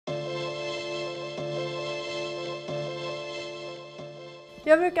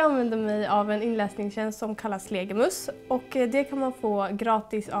Jag brukar använda mig av en inläsningstjänst som kallas Legimus och det kan man få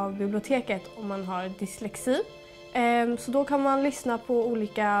gratis av biblioteket om man har dyslexi. Så då kan man lyssna på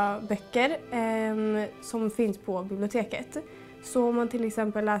olika böcker som finns på biblioteket. Så om man till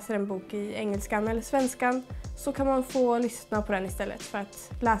exempel läser en bok i engelskan eller svenskan så kan man få lyssna på den istället för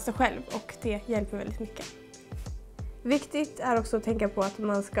att läsa själv och det hjälper väldigt mycket. Viktigt är också att tänka på att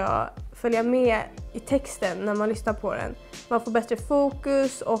man ska följa med i texten när man lyssnar på den. Man får bättre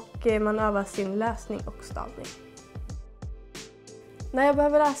fokus och man övar sin läsning och stavning. När jag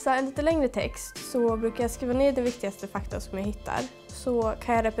behöver läsa en lite längre text så brukar jag skriva ner de viktigaste fakta som jag hittar. Så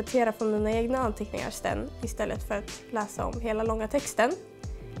kan jag repetera från mina egna anteckningar sen istället för att läsa om hela långa texten.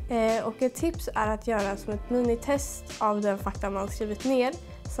 Och ett tips är att göra som ett minitest av den fakta man skrivit ner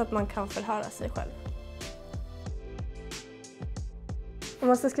så att man kan förhöra sig själv. Om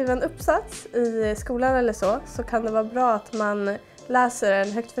man ska skriva en uppsats i skolan eller så kan det vara bra att man läser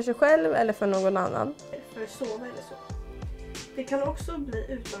den högt för sig själv eller för någon annan. För att sova eller så. Det kan också bli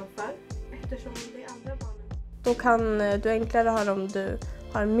utanför eftersom det är andra barnen. Då kan du enklare höra om du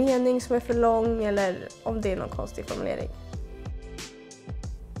har en mening som är för lång eller om det är någon konstig formulering.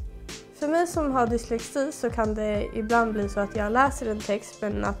 För mig som har dyslexi så kan det ibland bli så att jag läser en text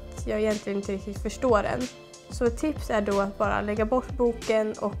men att jag egentligen inte riktigt förstår den. Så ett tips är då att bara lägga bort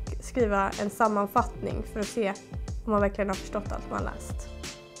boken och skriva en sammanfattning för att se om man verkligen har förstått allt man läst.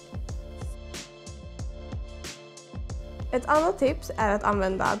 Ett annat tips är att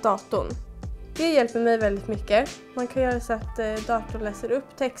använda datorn. Det hjälper mig väldigt mycket. Man kan göra så att datorn läser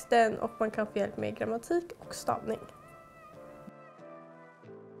upp texten och man kan få hjälp med grammatik och stavning.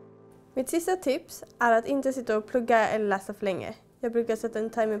 Mitt sista tips är att inte sitta och plugga eller läsa för länge. Jag brukar sätta en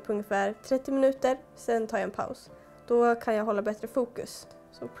timer på ungefär 30 minuter, sen tar jag en paus. Då kan jag hålla bättre fokus.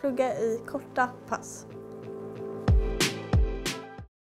 Så plugga i korta pass.